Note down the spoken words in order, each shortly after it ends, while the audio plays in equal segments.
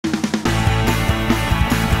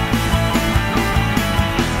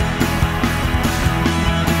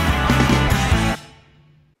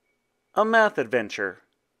A Math Adventure,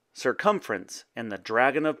 Circumference and the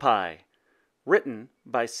Dragon of Pi, written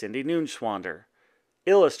by Cindy Neunschwander,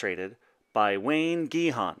 illustrated by Wayne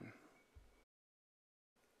Gihon.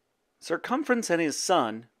 Circumference and his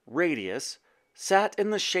son, Radius, sat in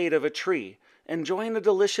the shade of a tree, enjoying a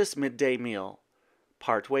delicious midday meal.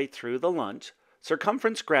 Partway through the lunch,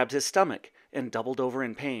 Circumference grabbed his stomach and doubled over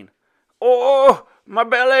in pain. "Oh, my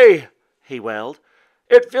belly!" he wailed.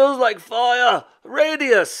 "It feels like fire!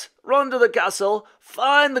 Radius, run to the castle,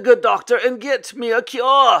 find the good doctor, and get me a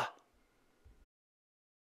cure!"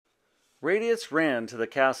 Radius ran to the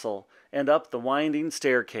castle and up the winding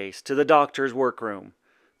staircase to the doctor's workroom.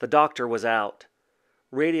 The doctor was out.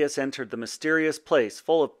 Radius entered the mysterious place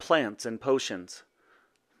full of plants and potions.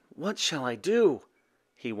 "What shall I do?"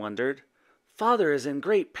 he wondered. "Father is in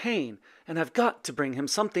great pain, and I've got to bring him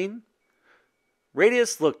something."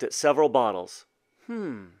 Radius looked at several bottles.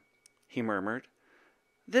 He murmured.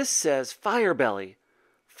 "This says fire belly.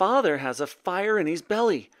 Father has a fire in his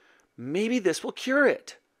belly. Maybe this will cure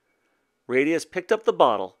it." Radius picked up the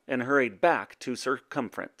bottle and hurried back to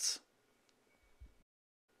Circumference.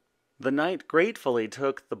 The knight gratefully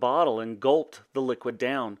took the bottle and gulped the liquid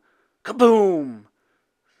down. Kaboom!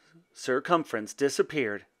 Circumference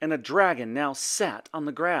disappeared, and a dragon now sat on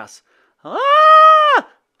the grass.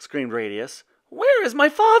 "Ah!" screamed Radius. "Where is my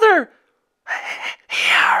father?"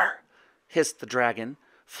 "Here!" hissed the dragon,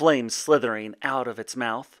 flames slithering out of its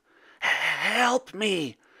mouth. "Help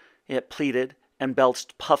me!" it pleaded, and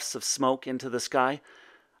belched puffs of smoke into the sky.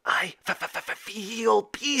 "I feel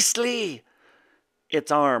beastly!"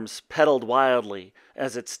 Its arms pedaled wildly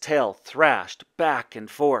as its tail thrashed back and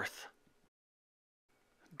forth.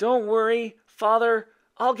 "Don't worry, Father,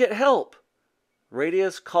 I'll get help,"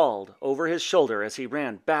 Radius called over his shoulder as he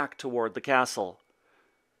ran back toward the castle.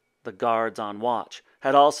 The guards on watch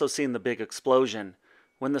had also seen the big explosion.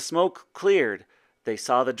 When the smoke cleared, they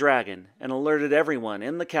saw the dragon and alerted everyone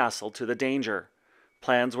in the castle to the danger.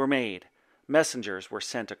 Plans were made. Messengers were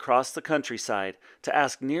sent across the countryside to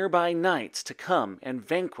ask nearby knights to come and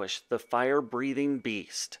vanquish the fire-breathing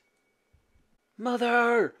beast.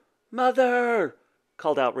 "Mother! Mother!"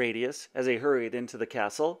 called out Radius as he hurried into the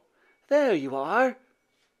castle. "There you are,"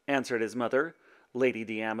 answered his mother, Lady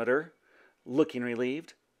Diameter, looking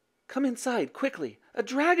relieved. "Come inside, quickly. A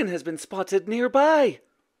dragon has been spotted nearby."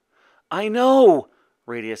 "I know,"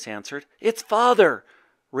 Radius answered. "It's Father."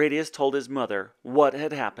 Radius told his mother what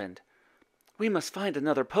had happened. "We must find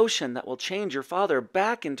another potion that will change your father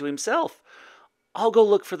back into himself. I'll go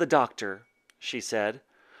look for the doctor," she said.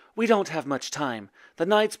 "We don't have much time. The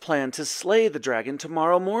knights plan to slay the dragon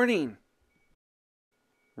tomorrow morning."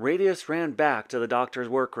 Radius ran back to the doctor's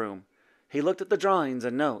workroom. He looked at the drawings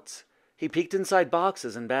and notes. He peeked inside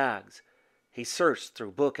boxes and bags. He searched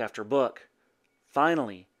through book after book.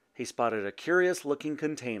 Finally, he spotted a curious-looking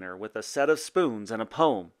container with a set of spoons and a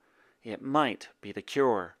poem. It might be the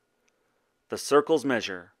cure. The circles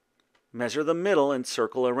measure. Measure the middle and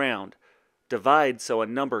circle around. Divide so a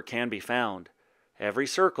number can be found. Every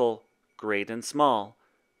circle, great and small,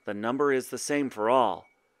 the number is the same for all.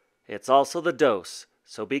 It's also the dose,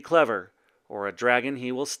 so be clever, or a dragon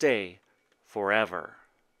he will stay forever.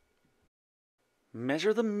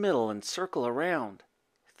 "Measure the middle and circle around,"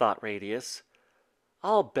 thought Radius.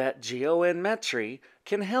 "I'll bet Geo and Metri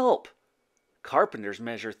can help. Carpenters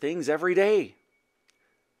measure things every day."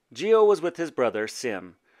 Geo was with his brother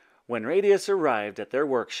Sim. When Radius arrived at their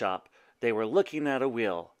workshop, they were looking at a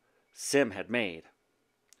wheel Sim had made.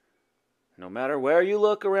 "No matter where you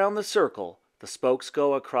look around the circle, the spokes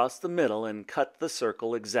go across the middle and cut the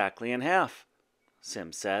circle exactly in half,"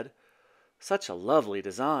 Sim said. "Such a lovely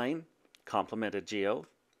design," complimented Geo.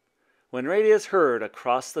 When Radius heard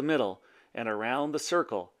across the middle and around the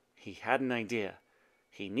circle, he had an idea.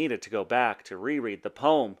 He needed to go back to reread the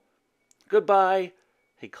poem. "Goodbye,"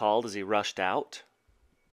 he called as he rushed out.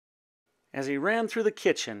 As he ran through the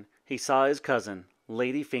kitchen, he saw his cousin,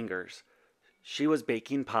 Lady Fingers. She was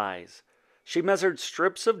baking pies. She measured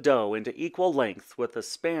strips of dough into equal length with the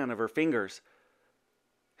span of her fingers.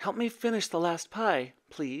 "Help me finish the last pie,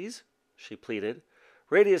 please," she pleaded.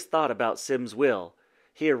 Radius thought about Sim's will.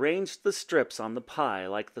 He arranged the strips on the pie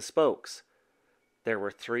like the spokes. There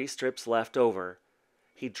were 3 strips left over.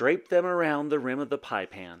 He draped them around the rim of the pie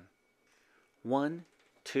pan. 1,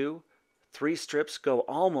 2, 3 strips go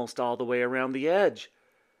almost all the way around the edge.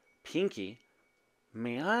 "Pinky,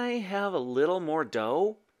 may I have a little more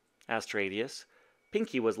dough?" asked Radius.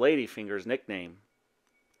 Pinky was Ladyfinger's nickname.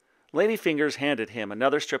 Ladyfingers handed him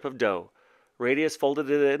another strip of dough. Radius folded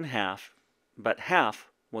it in half, but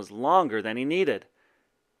half was longer than he needed.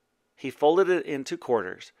 He folded it into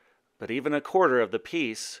quarters, but even a quarter of the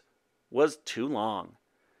piece was too long.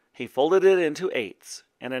 He folded it into eighths,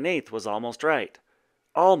 and an eighth was almost right.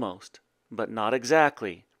 Almost, but not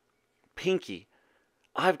exactly. Pinky,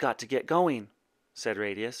 I've got to get going, said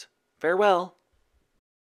Radius. Farewell.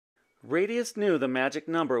 Radius knew the magic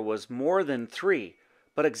number was more than 3,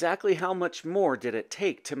 but exactly how much more did it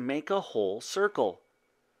take to make a whole circle?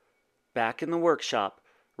 Back in the workshop,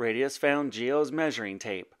 Radius found Geo's measuring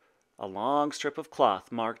tape, a long strip of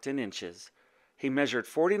cloth marked in inches. He measured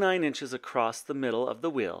 49 inches across the middle of the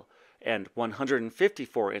wheel and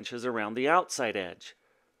 154 inches around the outside edge.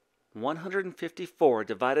 154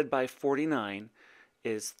 divided by 49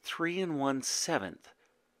 is 3 1/7,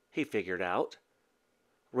 he figured out.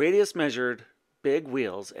 Radius measured big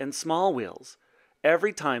wheels and small wheels.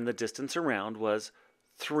 Every time the distance around was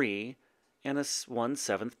 3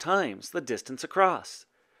 1/7 times the distance across.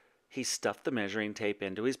 He stuffed the measuring tape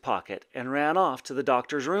into his pocket and ran off to the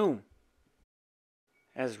doctor's room.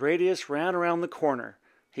 As Radius ran around the corner,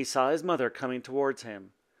 he saw his mother coming towards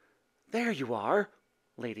him. "There you are,"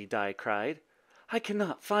 Lady Di cried. "I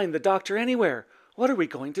cannot find the doctor anywhere. What are we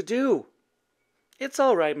going to do?" "It's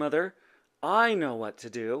all right, Mother. I know what to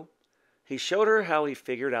do." He showed her how he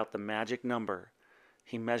figured out the magic number.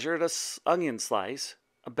 He measured an onion slice,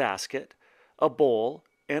 a basket, a bowl,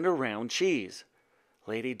 and a round cheese.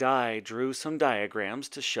 Lady Di drew some diagrams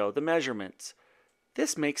to show the measurements.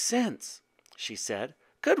 "This makes sense," she said.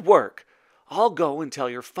 "Good work. I'll go and tell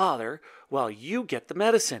your father while you get the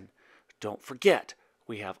medicine. Don't forget,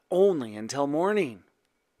 we have only until morning."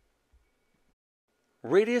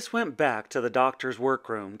 Radius went back to the doctor's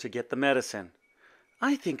workroom to get the medicine.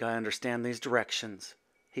 "I think I understand these directions,"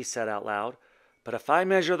 he said out loud. "But if I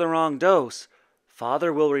measure the wrong dose,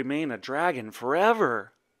 Father will remain a dragon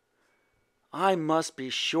forever." "I must be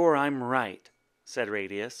sure I'm right," said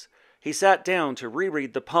Radius. He sat down to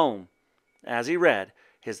reread the poem. As he read,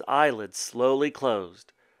 his eyelids slowly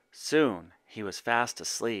closed. Soon he was fast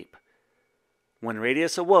asleep. When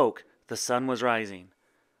Radius awoke, the sun was rising.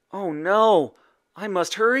 "Oh no! I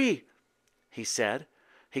must hurry," he said.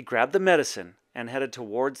 He grabbed the medicine and headed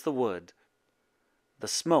towards the wood. The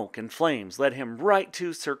smoke and flames led him right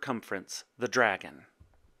to Cumference, the dragon.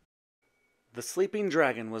 The sleeping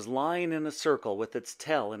dragon was lying in a circle with its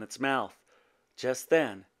tail in its mouth. Just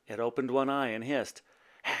then, it opened one eye and hissed,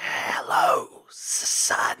 "Hello,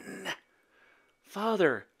 son."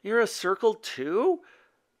 "Father, you're a circle too?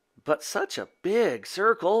 But such a big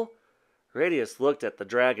circle." Radius looked at the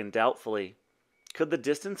dragon doubtfully. Could the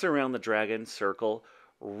distance around the dragon's circle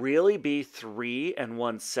really be 3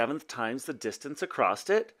 1/7 times the distance across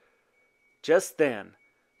it? Just then,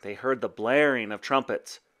 they heard the blaring of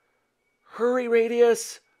trumpets. "Hurry,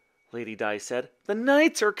 Radius," Lady Di said. "The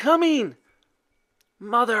knights are coming."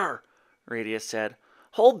 "Mother," Radius said,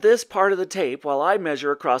 "hold this part of the tape while I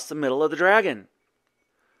measure across the middle of the dragon."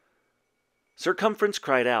 Cumference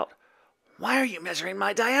cried out, "Why are you measuring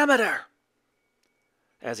my diameter?"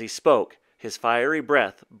 As he spoke, his fiery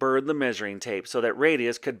breath burned the measuring tape so that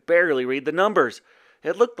Radius could barely read the numbers.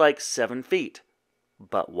 It looked like 7 feet.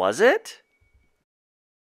 But was it?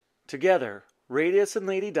 Together, Radius and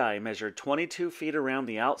Lady Di measured 22 feet around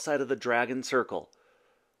the outside of the dragon circle.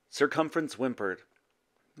 Cumference whimpered,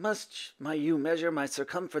 Must you measure my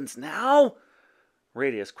circumference now?"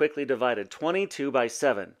 Radius quickly divided 22 by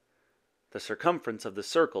 7. The circumference of the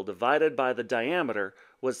circle divided by the diameter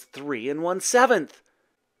was 3 1/7.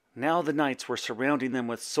 Now the knights were surrounding them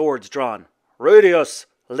with swords drawn. "Radius!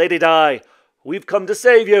 Lady Di! We've come to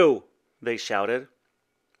save you!" they shouted.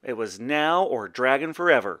 It was now or dragon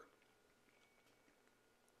forever.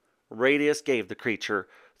 Radius gave the creature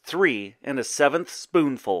 3 1/7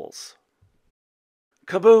 spoonfuls.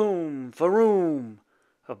 Kaboom! Faroom!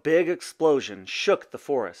 A big explosion shook the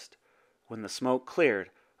forest. When the smoke cleared,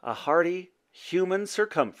 a hearty, human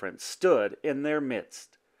Cumference stood in their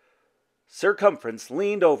midst. Cumference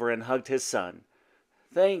leaned over and hugged his son.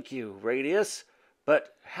 "Thank you, Radius,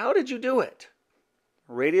 but how did you do it?"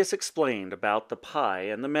 Radius explained about the pie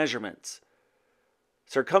and the measurements.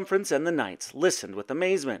 Cumference and the knights listened with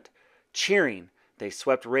amazement. Cheering, they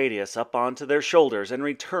swept Radius up onto their shoulders and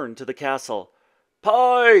returned to the castle.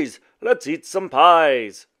 "Pies! Let's eat some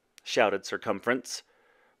pies!" shouted Cumference.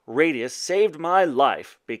 "Radius saved my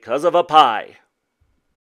life because of a pie."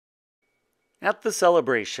 At the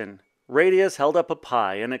celebration, Radius held up a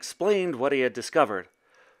pie and explained what he had discovered.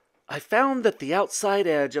 "I found that the outside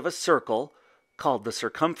edge of a circle, called the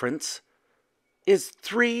circumference, is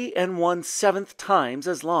 3 1/7 times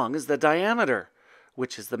as long as the diameter,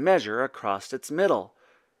 which is the measure across its middle.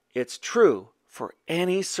 It's true for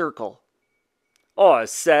any circle." "I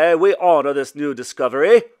say we honor this new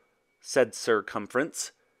discovery," said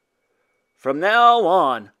Cumference. From now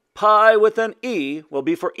on, pi with an E will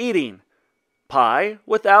be for eating. Pi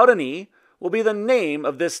without an E will be the name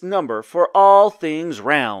of this number for all things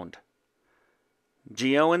round.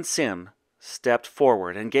 Geo and Sim stepped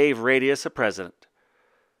forward and gave Radius a present.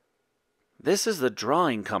 This is the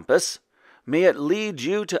drawing compass. May it lead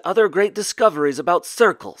you to other great discoveries about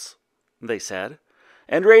circles, they said.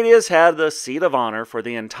 And Radius had the seat of honor for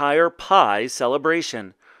the entire pi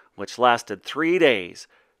celebration, which lasted 3 days,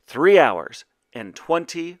 3 hours, and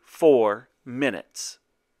 24 minutes.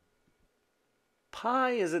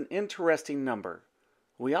 Pi is an interesting number.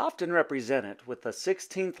 We often represent it with the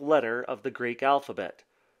 16th letter of the Greek alphabet,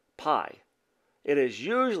 pi. It is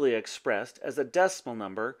usually expressed as a decimal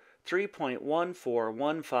number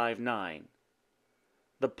 3.14159.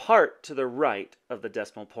 The part to the right of the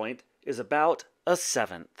decimal point is about a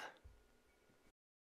seventh.